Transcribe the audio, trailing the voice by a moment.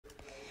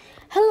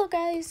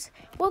guys,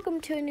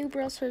 welcome to a new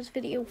Brawl Stars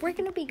video. We're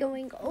going to be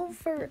going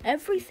over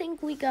everything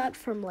we got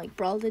from like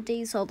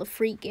Brawlidays, all the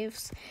free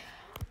gifts.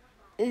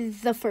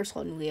 The first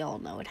one, we all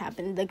know what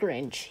happened, the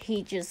Grinch.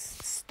 He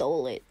just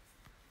stole it.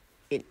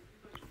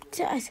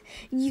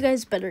 You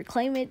guys better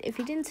claim it. If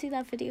you didn't see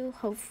that video,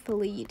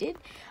 hopefully you did.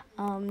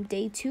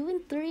 Day 2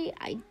 and 3,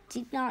 I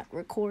did not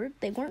record.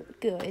 They weren't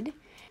good.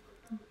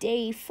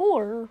 Day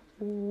 4,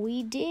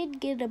 we did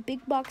get a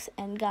big box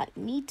and got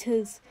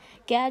Nita's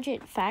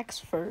gadget facts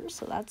first,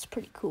 so that's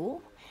pretty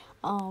cool.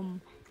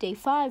 Day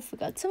 5, we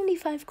got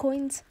 75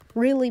 coins,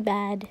 really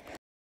bad.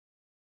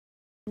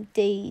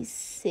 Day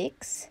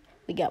 6,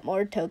 we got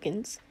more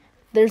tokens.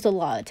 There's a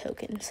lot of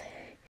tokens.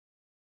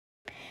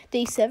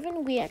 Day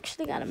 7, we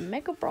actually got a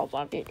Mega Brawl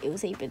Bucket. It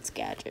was 8-Bit's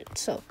gadget,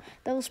 so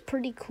that was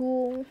pretty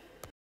cool.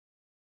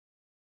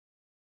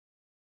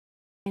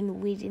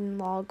 And we didn't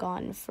log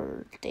on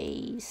for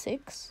day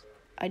 6.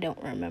 I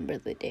don't remember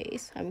the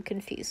days. I'm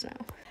confused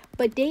now.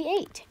 But day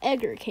 8,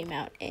 Edgar came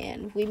out,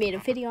 and we made a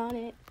video on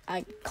it.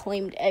 I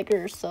claimed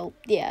Edgar, so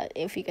yeah,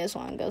 if you guys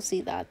want to go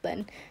see that,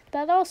 then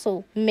that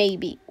also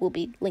maybe will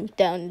be linked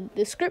down in the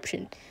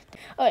description.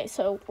 Okay,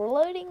 so we're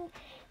loading.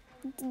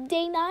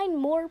 Day 9,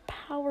 more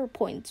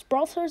PowerPoints.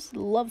 Brawl Stars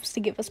loves to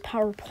give us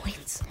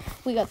PowerPoints.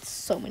 We got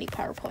so many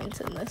PowerPoints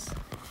in this.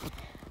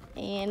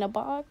 And a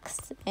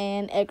box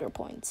and Edgar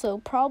points. So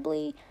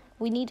probably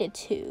we needed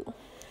 2.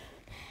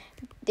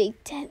 Day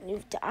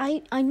 10.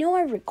 I know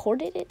I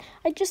recorded it.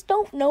 I just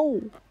don't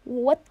know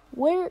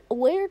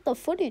where the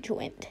footage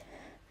went.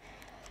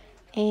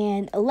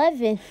 And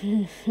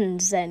 11,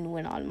 Zen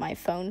went on my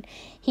phone.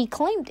 He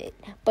claimed it,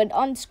 but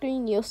on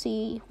screen you'll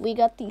see we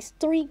got these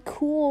 3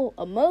 cool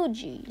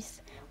emojis,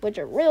 which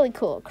are really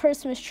cool: a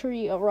Christmas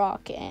tree, a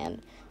rock,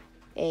 and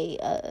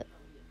a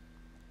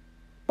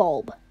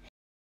bulb.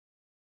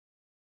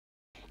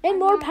 And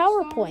more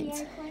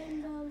PowerPoints.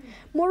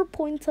 More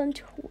points on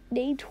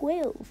day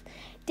 12.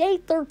 Day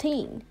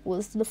 13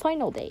 was the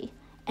final day,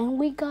 and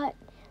we got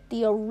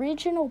the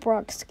original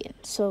Brock skin.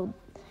 So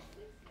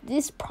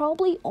this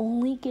probably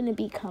only gonna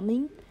be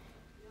coming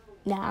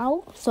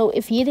now. So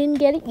if you didn't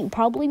get it, you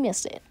probably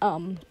missed it.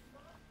 But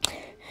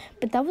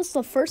that was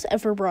the first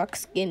ever Brock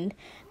skin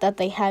that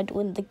they had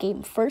when the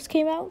game first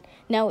came out.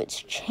 Now it's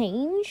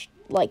changed,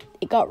 like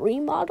it got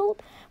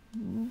remodeled,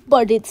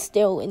 but it's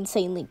still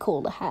insanely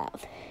cool to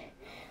have.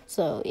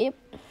 So it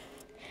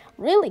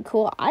really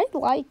cool. I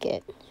like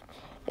it.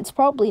 It's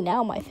probably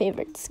now my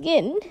favorite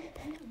skin.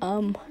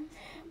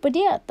 But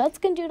yeah, that's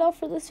gonna do it all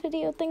for this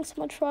video. Thanks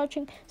so much for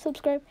watching.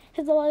 Subscribe,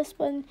 hit the like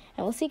button,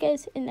 and we'll see you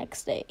guys in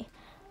next day.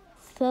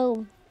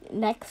 So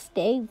next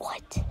day,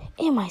 what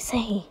am I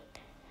saying?